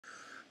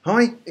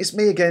Hi, it's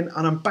me again,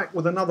 and I'm back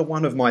with another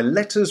one of my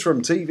letters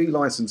from TV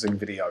licensing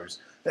videos.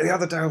 The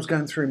other day I was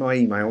going through my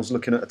emails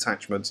looking at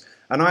attachments,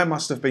 and I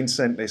must have been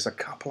sent this a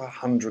couple of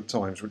hundred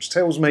times, which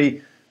tells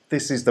me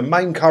this is the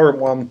main current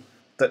one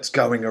that's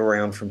going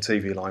around from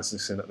TV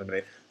licensing at the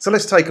minute. So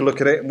let's take a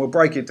look at it and we'll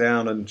break it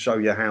down and show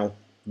you how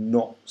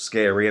not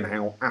scary and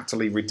how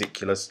utterly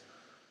ridiculous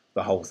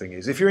the whole thing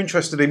is. If you're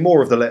interested in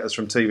more of the letters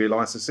from TV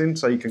licensing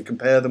so you can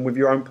compare them with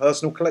your own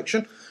personal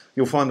collection,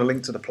 you'll find a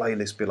link to the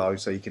playlist below,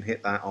 so you can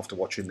hit that after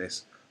watching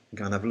this and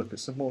go and have a look at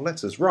some more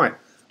letters. Right,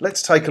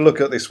 let's take a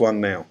look at this one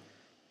now.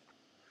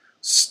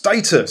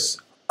 Status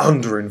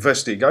under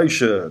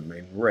investigation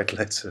in red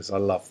letters. I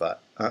love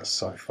that. That's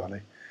so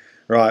funny.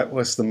 Right,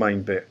 what's the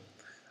main bit?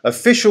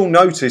 Official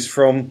notice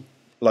from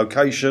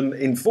Location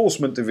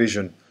Enforcement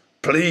Division.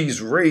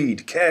 Please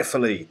read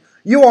carefully.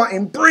 You are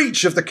in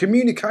breach of the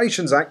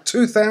Communications Act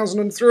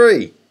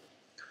 2003.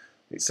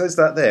 It says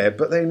that there,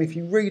 but then if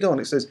you read on,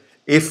 it says,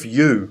 if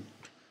you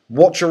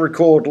watch or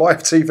record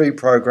live TV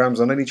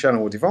programmes on any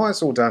channel or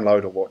device, or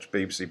download or watch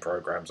BBC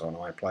programmes on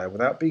iPlayer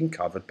without being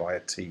covered by a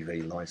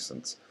TV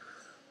licence.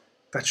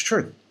 That's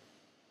true.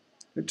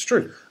 It's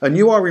true. And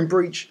you are in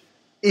breach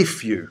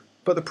if you.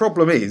 But the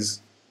problem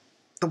is,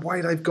 the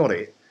way they've got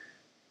it,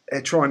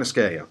 they're trying to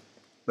scare you.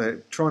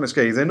 They're trying to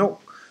scare you. They're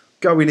not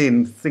going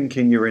in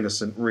thinking you're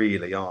innocent,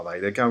 really, are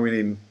they? They're going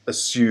in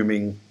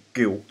assuming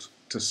guilt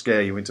to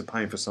scare you into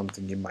paying for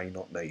something you may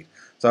not need.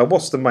 So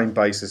what's the main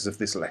basis of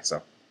this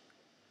letter?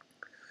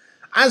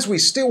 As we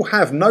still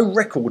have no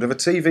record of a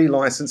TV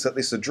licence at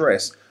this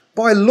address,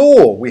 by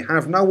law we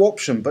have no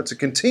option but to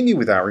continue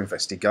with our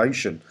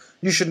investigation.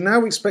 You should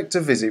now expect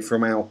a visit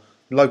from our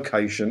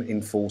location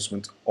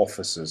enforcement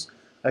officers.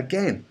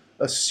 Again,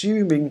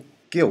 assuming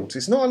guilt.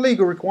 It's not a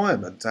legal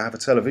requirement to have a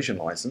television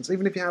licence,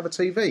 even if you have a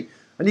TV.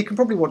 And you can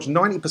probably watch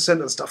 90% of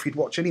the stuff you'd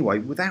watch anyway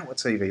without a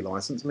TV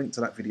licence. Link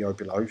to that video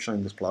below,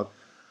 shameless plug.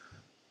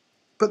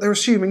 But they're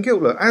assuming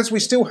guilt. Look, as we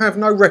still have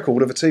no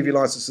record of a TV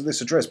licence at this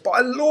address,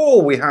 by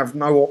law we have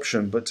no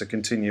option but to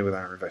continue with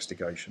our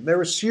investigation.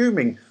 They're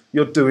assuming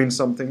you're doing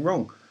something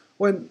wrong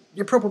when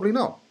you're probably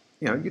not.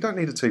 You know, you don't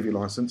need a TV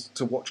licence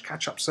to watch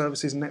catch-up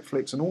services,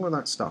 Netflix and all of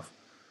that stuff.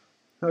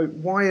 So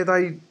why are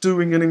they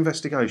doing an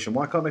investigation?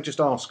 Why can't they just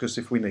ask us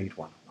if we need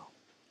one?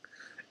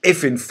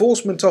 If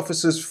enforcement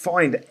officers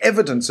find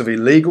evidence of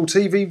illegal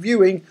TV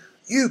viewing,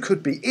 you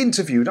could be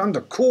interviewed under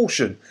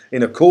caution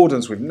in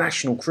accordance with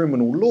national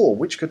criminal law,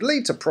 which could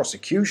lead to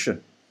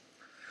prosecution.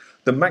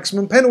 The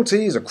maximum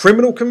penalty is a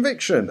criminal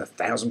conviction, a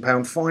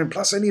 £1,000 fine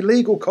plus any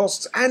legal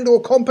costs and or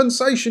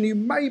compensation you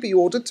may be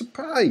ordered to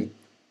pay.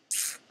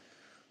 It's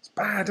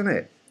bad, isn't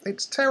it?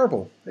 It's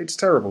terrible. It's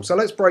terrible. So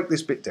let's break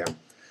this bit down.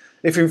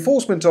 If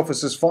enforcement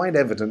officers find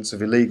evidence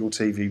of illegal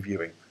TV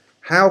viewing,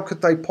 how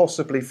could they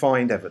possibly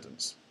find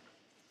evidence?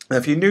 Now,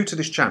 if you're new to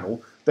this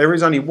channel, there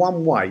is only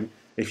one way,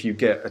 if you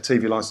get a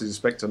TV licence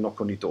inspector knock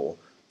on your door,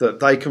 that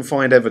they can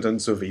find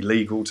evidence of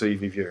illegal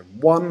TV viewing.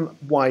 One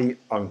way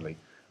only.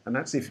 And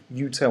that's if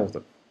you tell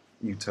them.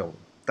 You tell them.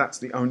 That's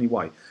the only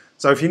way.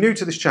 So if you're new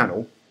to this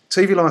channel,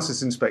 TV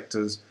licence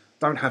inspectors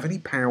don't have any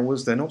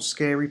powers. They're not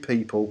scary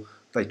people.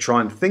 They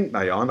try and think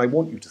they are, and they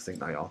want you to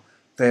think they are.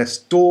 They're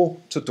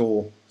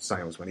door-to-door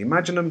salesmen.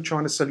 Imagine them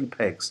trying to sell you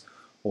pegs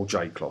or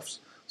J-cloths.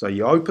 So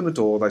you open the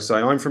door, they say,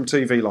 I'm from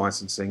TV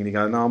licensing, and you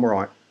go, no, I'm all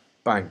right.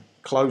 Bang,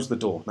 close the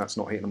door. That's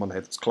not hitting them on the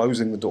head, it's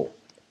closing the door.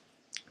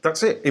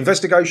 That's it.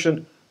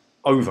 Investigation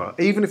over.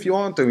 Even if you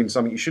are doing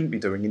something you shouldn't be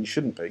doing, and you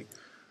shouldn't be,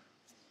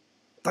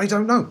 they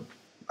don't know.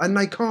 And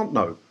they can't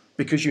know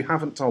because you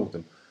haven't told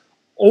them.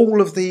 All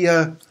of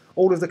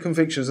the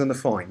convictions and the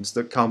fines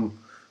that come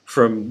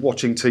from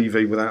watching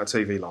TV without a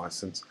TV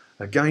licence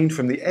are gained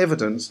from the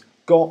evidence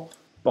got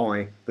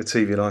by the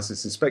TV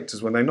licence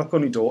inspectors when they knock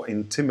on your door,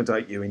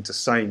 intimidate you into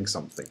saying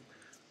something.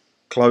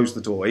 Close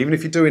the door. Even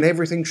if you're doing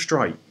everything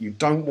straight, you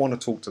don't want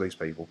to talk to these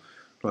people,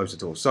 close the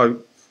door.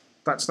 So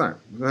that's that.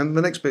 Then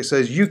the next bit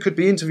says, you could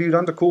be interviewed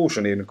under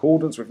caution in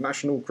accordance with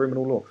national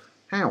criminal law.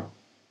 How?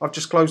 I've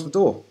just closed the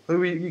door.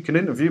 You can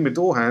interview my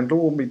door handle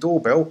or my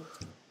doorbell,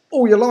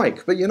 all you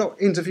like, but you're not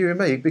interviewing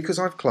me because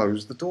I've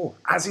closed the door,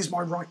 as is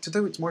my right to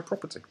do. It's my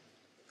property.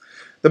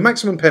 The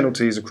maximum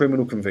penalty is a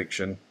criminal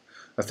conviction,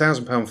 a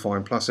 £1,000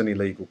 fine plus any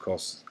legal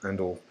costs and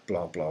or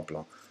blah, blah,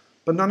 blah.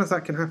 But none of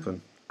that can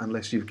happen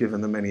unless you've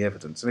given them any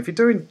evidence. And if you're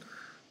doing,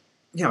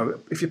 you know,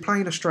 if you're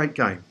playing a straight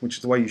game, which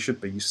is the way you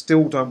should be, you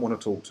still don't want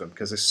to talk to them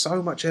because there's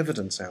so much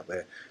evidence out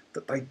there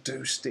that they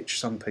do stitch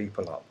some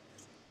people up.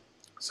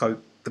 So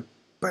the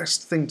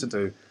best thing to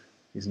do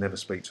is never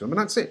speak to them.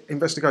 And that's it.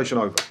 Investigation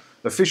over.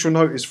 Official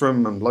notice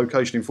from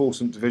Location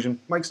Enforcement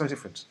Division makes no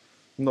difference.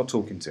 I'm not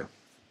talking to you.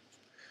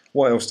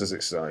 What else does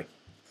it say?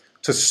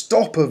 To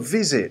stop a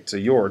visit to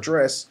your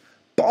address,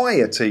 buy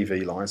a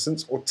TV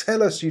licence or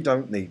tell us you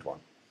don't need one.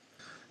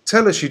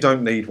 Tell us you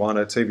don't need one,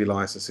 a TV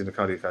licence in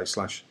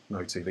 .co.uk/no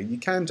TV. You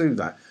can do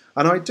that.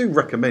 And I do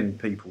recommend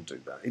people do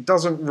that. It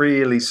doesn't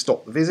really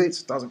stop the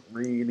visits, doesn't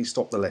really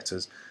stop the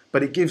letters,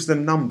 but it gives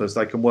them numbers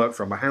they can work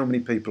from, how many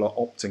people are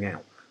opting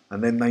out.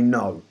 And then they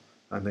know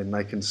and then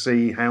they can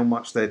see how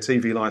much their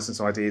TV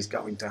licence ID is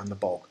going down the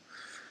bog,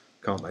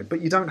 can't they?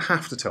 But you don't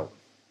have to tell them.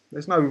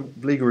 There's no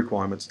legal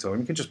requirement to tell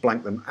them. You can just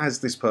blank them, as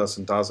this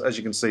person does. As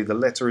you can see, the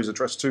letter is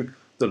addressed to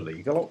the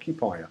legal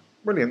occupier.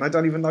 Brilliant. They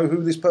don't even know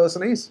who this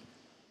person is.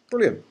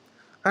 Brilliant.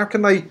 How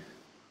can they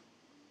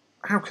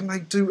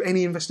do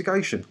any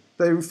investigation?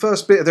 The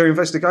first bit of their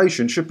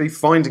investigation should be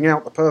finding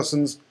out the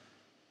person's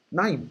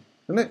name,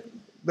 isn't it?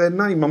 Their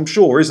name, I'm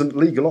sure, isn't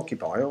legal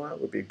occupier. Well,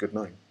 that would be a good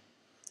name.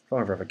 If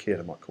I ever have a kid,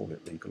 I might call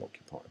it legal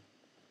occupier.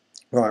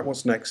 Right,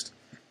 what's next?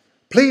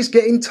 Please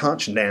get in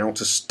touch now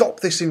to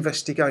stop this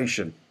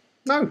investigation.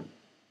 No,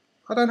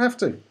 I don't have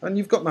to, and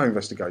you've got no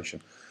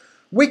investigation.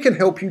 We can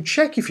help you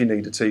check if you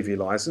need a TV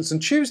licence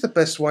and choose the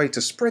best way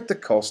to spread the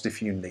cost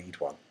if you need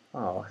one.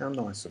 Oh, how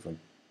nice of them.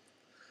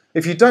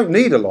 If you don't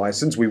need a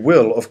licence, we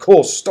will, of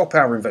course, stop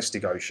our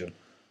investigation.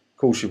 Of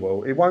course you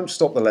will. It won't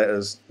stop the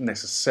letters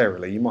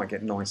necessarily. You might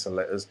get nicer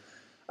letters.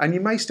 And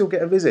you may still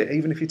get a visit,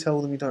 even if you tell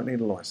them you don't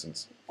need a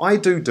licence. I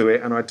do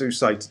it, and I do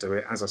say to do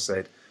it, as I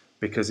said,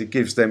 because it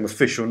gives them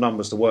official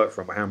numbers to work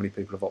from, how many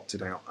people have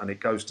opted out. And it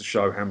goes to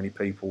show how many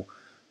people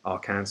are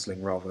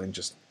cancelling rather than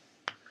just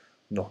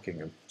knocking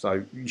them.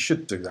 So you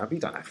should do that, but you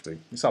don't have to.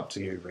 It's up to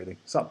you, really.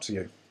 It's up to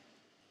you.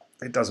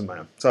 It doesn't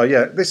matter. So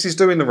yeah, this is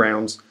doing the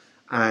rounds,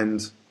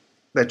 and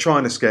they're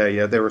trying to scare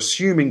you. They're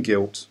assuming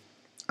guilt,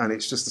 and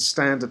it's just a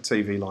standard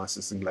TV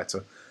licensing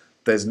letter.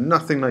 There's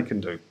nothing they can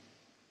do.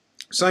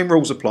 Same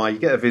rules apply. You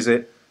get a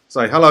visit,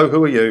 say, hello,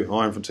 who are you?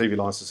 Hi, I'm from TV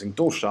licensing.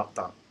 Door shut,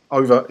 done.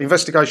 Over.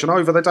 Investigation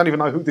over. They don't even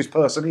know who this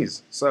person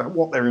is. So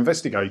what they're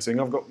investigating,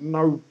 I've got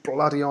no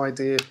bloody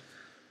idea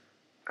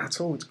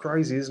at all. It's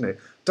crazy, isn't it?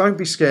 Don't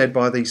be scared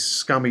by these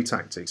scummy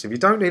tactics. If you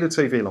don't need a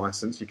TV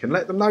licence, you can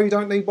let them know you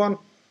don't need one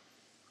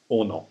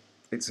or not.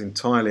 It's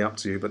entirely up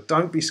to you, but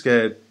don't be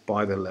scared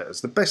by the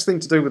letters. The best thing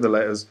to do with the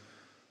letters,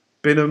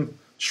 bin them,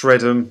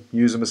 shred them,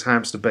 use them as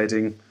hamster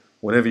bedding,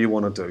 whatever you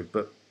want to do,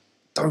 but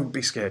don't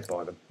be scared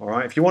by them, all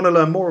right? If you want to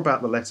learn more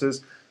about the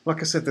letters, like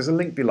I said, there's a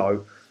link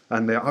below,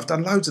 and I've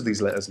done loads of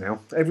these letters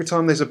now. Every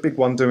time there's a big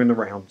one doing the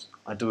rounds,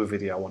 I do a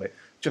video on it,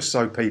 just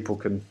so people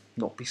can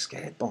not be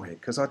scared by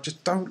it, because I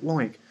just don't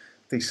like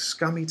these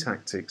scummy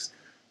tactics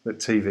that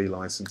TV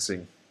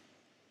licensing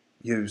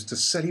use to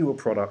sell you a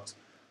product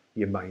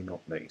you may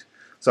not need.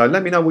 So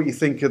let me know what you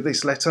think of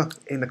this letter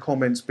in the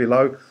comments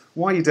below.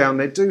 While you're down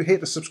there, do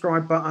hit the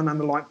subscribe button and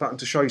the like button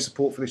to show your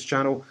support for this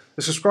channel.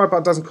 The subscribe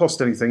button doesn't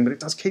cost anything, but it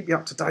does keep you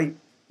up to date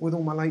with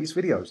all my latest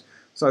videos.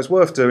 So it's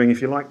worth doing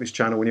if you like this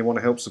channel and you want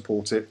to help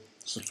support it.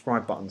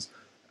 Subscribe button's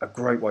a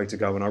great way to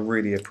go, and I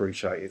really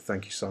appreciate it.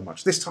 Thank you so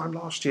much. This time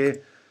last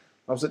year,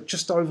 I was at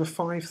just over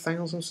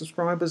 5,000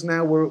 subscribers.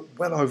 Now we're at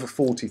well over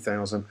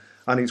 40,000,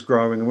 and it's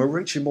growing, and we're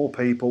reaching more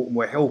people, and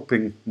we're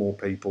helping more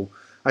people.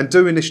 And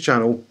doing this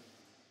channel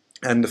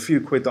and the few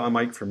quid that I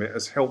make from it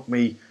has helped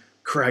me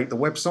create the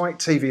website,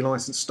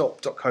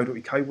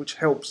 tvlicencestop.co.uk, which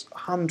helps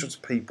hundreds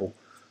of people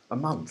a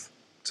month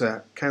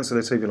to cancel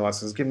their TV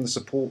licence, give them the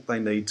support they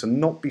need to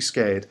not be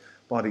scared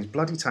by these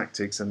bloody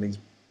tactics and these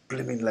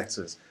blimmin'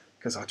 letters,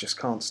 because I just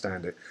can't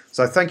stand it.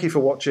 So thank you for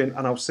watching,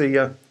 and I'll see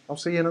you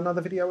in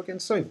another video again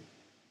soon.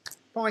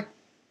 Bye.